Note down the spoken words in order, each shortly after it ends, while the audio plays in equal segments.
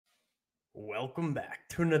Welcome back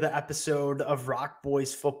to another episode of Rock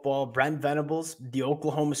Boys Football. Brent Venables, the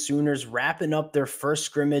Oklahoma Sooners, wrapping up their first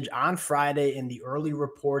scrimmage on Friday in the early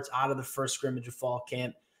reports out of the first scrimmage of fall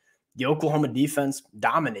camp. The Oklahoma defense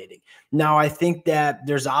dominating. Now, I think that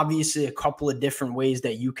there's obviously a couple of different ways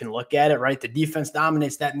that you can look at it, right? The defense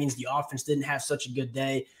dominates. That means the offense didn't have such a good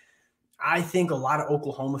day. I think a lot of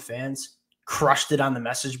Oklahoma fans crushed it on the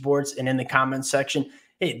message boards and in the comments section.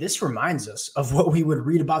 Hey, this reminds us of what we would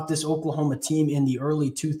read about this Oklahoma team in the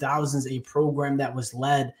early 2000s, a program that was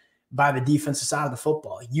led by the defensive side of the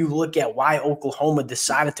football. You look at why Oklahoma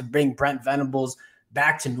decided to bring Brent Venables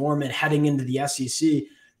back to Norman heading into the SEC.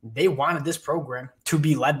 They wanted this program to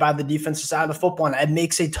be led by the defensive side of the football, and it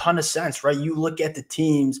makes a ton of sense, right? You look at the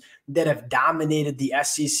teams that have dominated the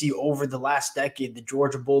SEC over the last decade, the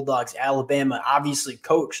Georgia Bulldogs, Alabama, obviously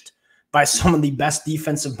coached by some of the best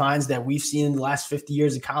defensive minds that we've seen in the last 50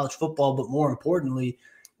 years of college football. But more importantly,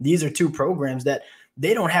 these are two programs that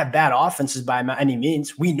they don't have bad offenses by any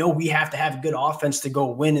means. We know we have to have a good offense to go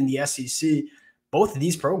win in the SEC. Both of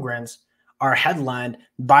these programs are headlined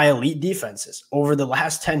by elite defenses over the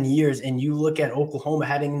last 10 years. And you look at Oklahoma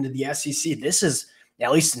heading into the SEC, this is,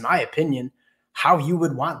 at least in my opinion, how you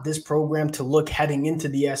would want this program to look heading into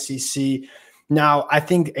the SEC. Now, I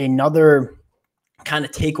think another kind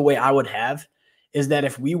of takeaway I would have is that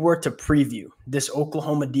if we were to preview this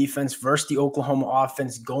Oklahoma defense versus the Oklahoma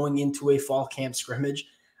offense going into a fall camp scrimmage,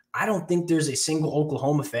 I don't think there's a single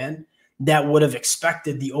Oklahoma fan that would have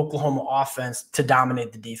expected the Oklahoma offense to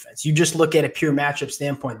dominate the defense. You just look at a pure matchup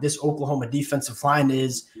standpoint, this Oklahoma defensive line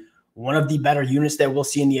is one of the better units that we'll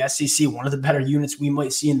see in the SEC, one of the better units we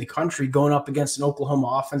might see in the country going up against an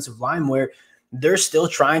Oklahoma offensive line where they're still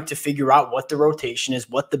trying to figure out what the rotation is,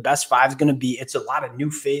 what the best five is going to be. It's a lot of new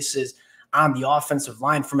faces on the offensive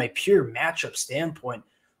line. From a pure matchup standpoint,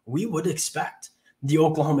 we would expect the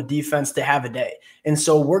Oklahoma defense to have a day. And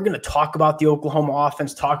so we're going to talk about the Oklahoma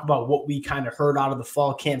offense, talk about what we kind of heard out of the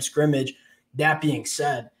fall camp scrimmage. That being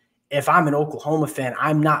said, if I'm an Oklahoma fan,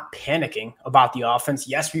 I'm not panicking about the offense.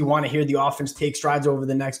 Yes, we want to hear the offense take strides over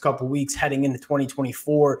the next couple of weeks heading into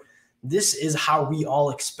 2024. This is how we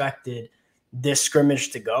all expected this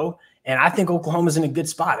scrimmage to go. And I think Oklahoma's in a good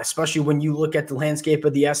spot, especially when you look at the landscape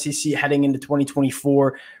of the SEC heading into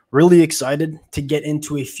 2024. Really excited to get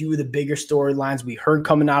into a few of the bigger storylines we heard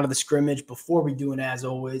coming out of the scrimmage. Before we do, and as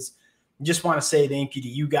always, just want to say thank you to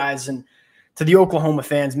you guys and to the Oklahoma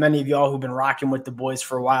fans. Many of y'all who've been rocking with the boys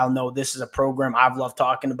for a while know this is a program I've loved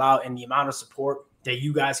talking about, and the amount of support that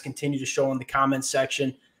you guys continue to show in the comments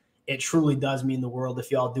section, it truly does mean the world.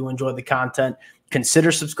 If y'all do enjoy the content,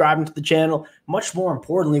 consider subscribing to the channel. Much more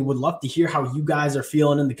importantly, would love to hear how you guys are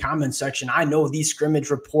feeling in the comments section. I know these scrimmage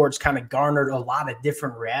reports kind of garnered a lot of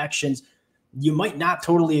different reactions. You might not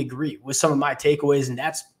totally agree with some of my takeaways, and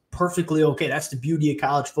that's perfectly okay. That's the beauty of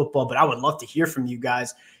college football, but I would love to hear from you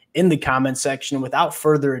guys in the comments section. Without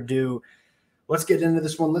further ado, let's get into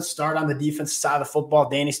this one. Let's start on the defensive side of football.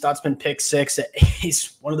 Danny Stutzman, pick six.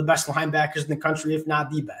 He's one of the best linebackers in the country, if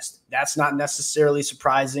not the best. That's not necessarily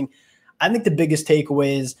surprising. I think the biggest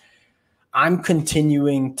takeaway is I'm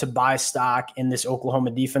continuing to buy stock in this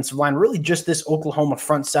Oklahoma defensive line, really just this Oklahoma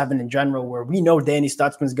front seven in general, where we know Danny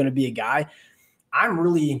Stutzman is going to be a guy. I'm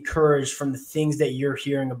really encouraged from the things that you're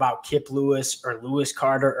hearing about Kip Lewis or Lewis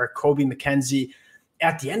Carter or Kobe McKenzie.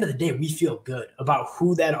 At the end of the day, we feel good about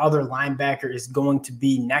who that other linebacker is going to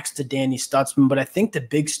be next to Danny Stutzman. But I think the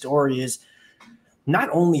big story is not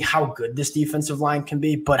only how good this defensive line can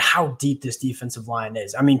be, but how deep this defensive line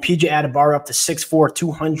is. I mean, PJ Adebawor up to 6'4",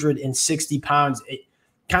 260 pounds. It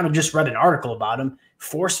kind of just read an article about him,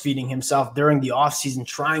 force-feeding himself during the offseason,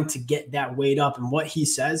 trying to get that weight up. And what he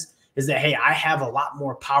says is that, hey, I have a lot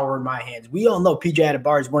more power in my hands. We all know PJ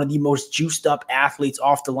Adebawor is one of the most juiced-up athletes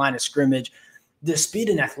off the line of scrimmage. The speed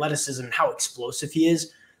and athleticism and how explosive he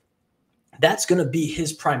is, that's going to be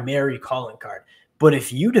his primary calling card. But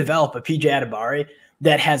if you develop a PJ Adebawor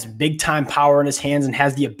that has big-time power in his hands and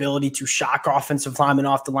has the ability to shock offensive linemen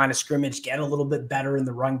off the line of scrimmage, get a little bit better in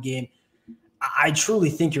the run game, I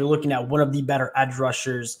truly think you're looking at one of the better edge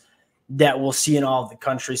rushers that we'll see in all of the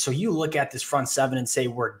country. So you look at this front seven and say,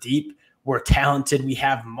 we're deep, we're talented, we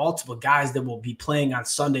have multiple guys that will be playing on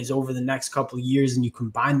Sundays over the next couple of years, and you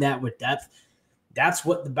combine that with depth, that's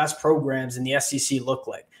what the best programs in the SEC look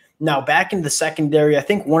like. Now, back in the secondary, I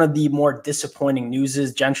think one of the more disappointing news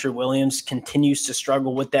is Gentry Williams continues to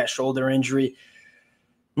struggle with that shoulder injury.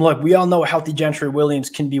 Look, we all know healthy Gentry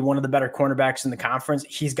Williams can be one of the better cornerbacks in the conference.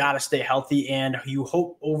 He's got to stay healthy, and you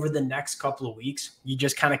hope over the next couple of weeks, you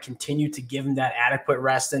just kind of continue to give him that adequate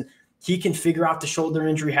rest, and he can figure out the shoulder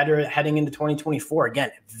injury heading into 2024.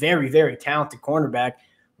 Again, very, very talented cornerback.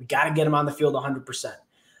 We got to get him on the field 100%.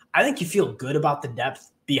 I think you feel good about the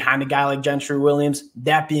depth behind a guy like Gentry Williams.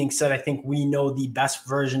 That being said, I think we know the best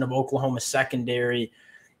version of Oklahoma's secondary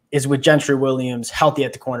is with Gentry Williams healthy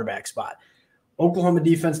at the cornerback spot. Oklahoma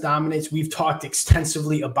defense dominates. We've talked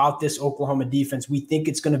extensively about this Oklahoma defense. We think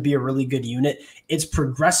it's going to be a really good unit. It's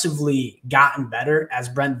progressively gotten better as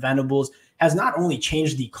Brent Venables has not only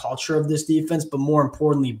changed the culture of this defense, but more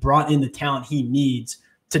importantly, brought in the talent he needs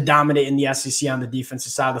to dominate in the SEC on the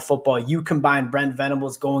defensive side of the football. You combine Brent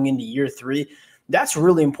Venables going into year 3. That's a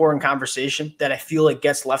really important conversation that I feel like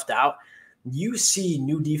gets left out. You see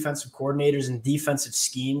new defensive coordinators and defensive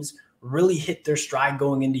schemes really hit their stride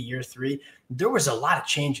going into year 3. There was a lot of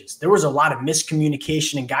changes. There was a lot of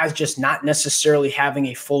miscommunication and guys just not necessarily having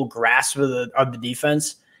a full grasp of the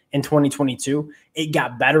defense in 2022. It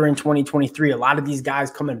got better in 2023. A lot of these guys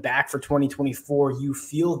coming back for 2024, you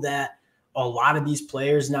feel that a lot of these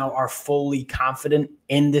players now are fully confident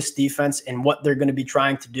in this defense and what they're going to be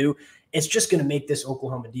trying to do. It's just going to make this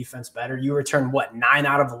Oklahoma defense better. You return, 9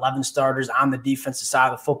 out of 11 starters on the defensive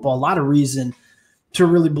side of the football. A lot of reason to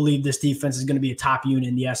really believe this defense is going to be a top unit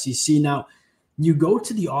in the SEC. Now, you go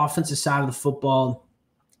to the offensive side of the football.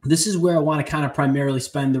 This is where I want to kind of primarily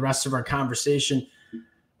spend the rest of our conversation.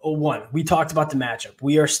 One, we talked about the matchup.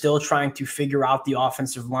 We are still trying to figure out the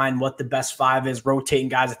offensive line, what the best 5 is, rotating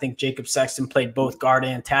guys. I think Jacob Sexton played both guard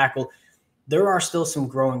and tackle. There are still some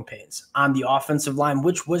growing pains on the offensive line,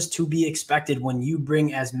 which was to be expected when you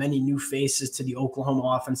bring as many new faces to the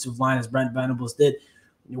Oklahoma offensive line as Brent Venables did.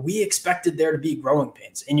 We expected there to be growing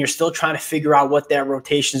pains, and you're still trying to figure out what that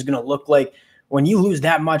rotation is going to look like. When you lose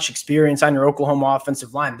that much experience on your Oklahoma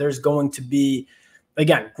offensive line, there's going to be,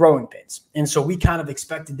 again, growing pains. And so we kind of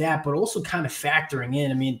expected that, but also kind of factoring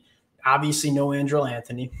in, I mean, obviously no Andrel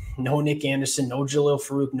Anthony, no Nick Anderson, no Jalil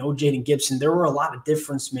Farouk, no Jaden Gibson. There were a lot of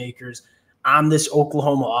difference makers on this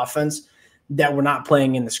Oklahoma offense that were not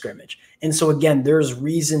playing in the scrimmage. And so, again, there's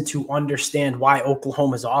reason to understand why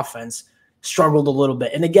Oklahoma's offense struggled a little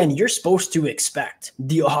bit. And again, you're supposed to expect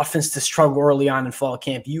the offense to struggle early on in fall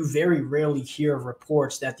camp. You very rarely hear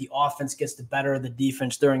reports that the offense gets the better of the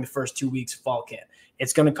defense during the first 2 weeks of fall camp.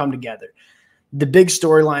 It's going to come together. The big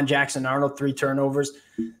storyline, Jackson Arnold, 3 turnovers.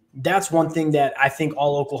 That's one thing that I think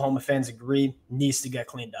all Oklahoma fans agree needs to get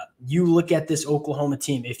cleaned up. You look at this Oklahoma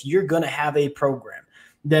team, if you're going to have a program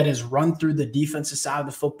that is run through the defensive side of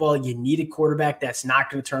the football, you need a quarterback that's not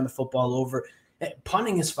going to turn the football over.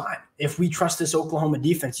 Punting is fine. If we trust this Oklahoma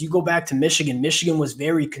defense, you go back to Michigan. Michigan was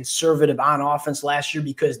very conservative on offense last year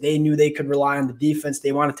because they knew they could rely on the defense.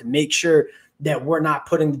 They wanted to make sure that we're not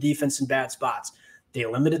putting the defense in bad spots. They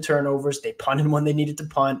limited turnovers. They punted when they needed to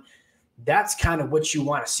punt. That's kind of what you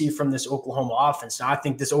want to see from this Oklahoma offense. Now, I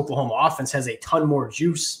think this Oklahoma offense has a ton more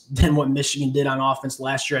juice than what Michigan did on offense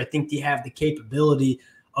last year. I think they have the capability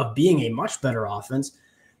of being a much better offense.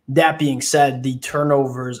 That being said, the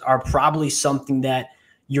turnovers are probably something that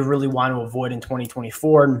you really want to avoid in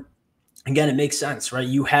 2024. And again, it makes sense, right?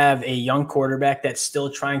 You have a young quarterback that's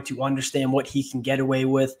still trying to understand what he can get away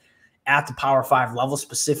with at the Power 5 level,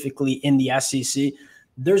 specifically in the SEC.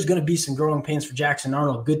 There's going to be some growing pains for Jackson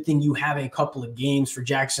Arnold. Good thing you have a couple of games for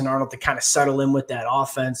Jackson Arnold to kind of settle in with that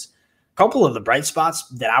offense. A couple of the bright spots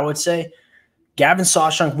that I would say, Gavin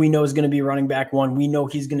Sawchuk, we know, is going to be running back 1. We know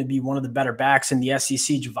he's going to be one of the better backs in the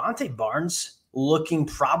SEC. Javante Barnes looking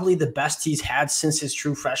probably the best he's had since his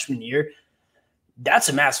true freshman year. That's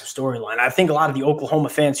a massive storyline. I think a lot of the Oklahoma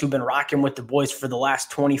fans who've been rocking with the boys for the last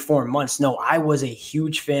 24 months know I was a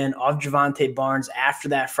huge fan of Javante Barnes after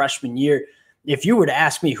that freshman year. If you were to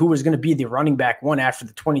ask me who was going to be the running back 1 after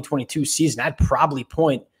the 2022 season, I'd probably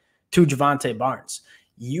point to Javante Barnes.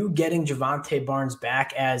 You getting Javante Barnes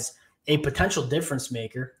back as a potential difference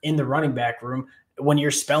maker in the running back room when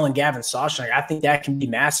you're spelling Gavin Sawchuk, I think that can be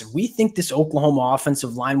massive. We think this Oklahoma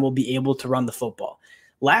offensive line will be able to run the football.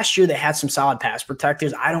 Last year, they had some solid pass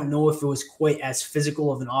protectors. I don't know if it was quite as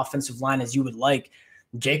physical of an offensive line as you would like.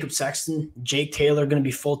 Jacob Sexton, Jake Taylor are going to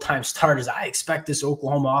be full-time starters. I expect this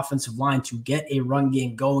Oklahoma offensive line to get a run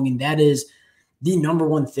game going, and that is the number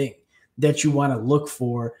one thing that you want to look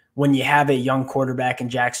for when you have a young quarterback in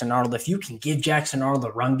Jackson Arnold. If you can give Jackson Arnold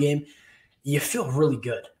a run game, you feel really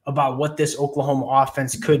good about what this Oklahoma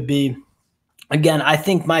offense could be. Again, I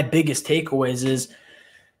think my biggest takeaways is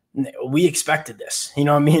we expected this. You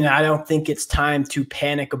know what I mean? I don't think it's time to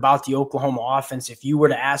panic about the Oklahoma offense. If you were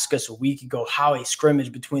to ask us a week ago how a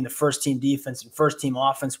scrimmage between the first-team defense and first-team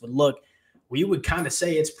offense would look, we would kind of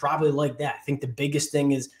say it's probably like that. I think the biggest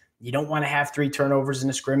thing is you don't want to have 3 turnovers in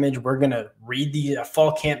a scrimmage. We're going to read the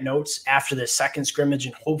fall camp notes after the second scrimmage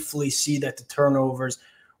and hopefully see that the turnovers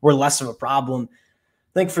were less of a problem.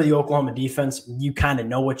 I think for the Oklahoma defense, you kind of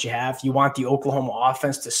know what you have. You want the Oklahoma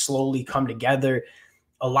offense to slowly come together.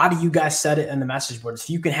 A lot of you guys said it in the message boards. If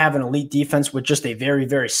you can have an elite defense with just a very,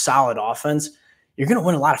 very solid offense, you're going to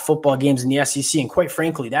win a lot of football games in the SEC. And quite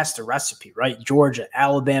frankly, that's the recipe, right? Georgia,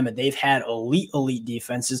 Alabama, they've had elite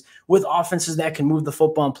defenses with offenses that can move the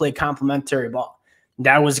football and play complementary ball.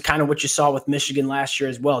 That was kind of what you saw with Michigan last year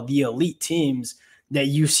as well. The elite teams that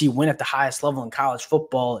you see win at the highest level in college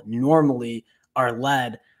football normally are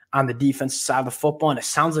led on the defensive side of the football. And it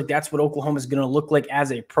sounds like that's what Oklahoma is going to look like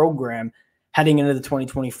as a program heading into the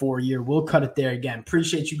 2024 year. We'll cut it there. Again,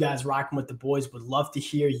 appreciate you guys rocking with the boys. Would love to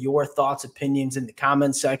hear your thoughts, opinions in the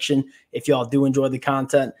comments section. If y'all do enjoy the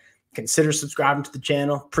content, consider subscribing to the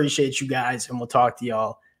channel. Appreciate you guys, and we'll talk to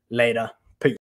y'all later.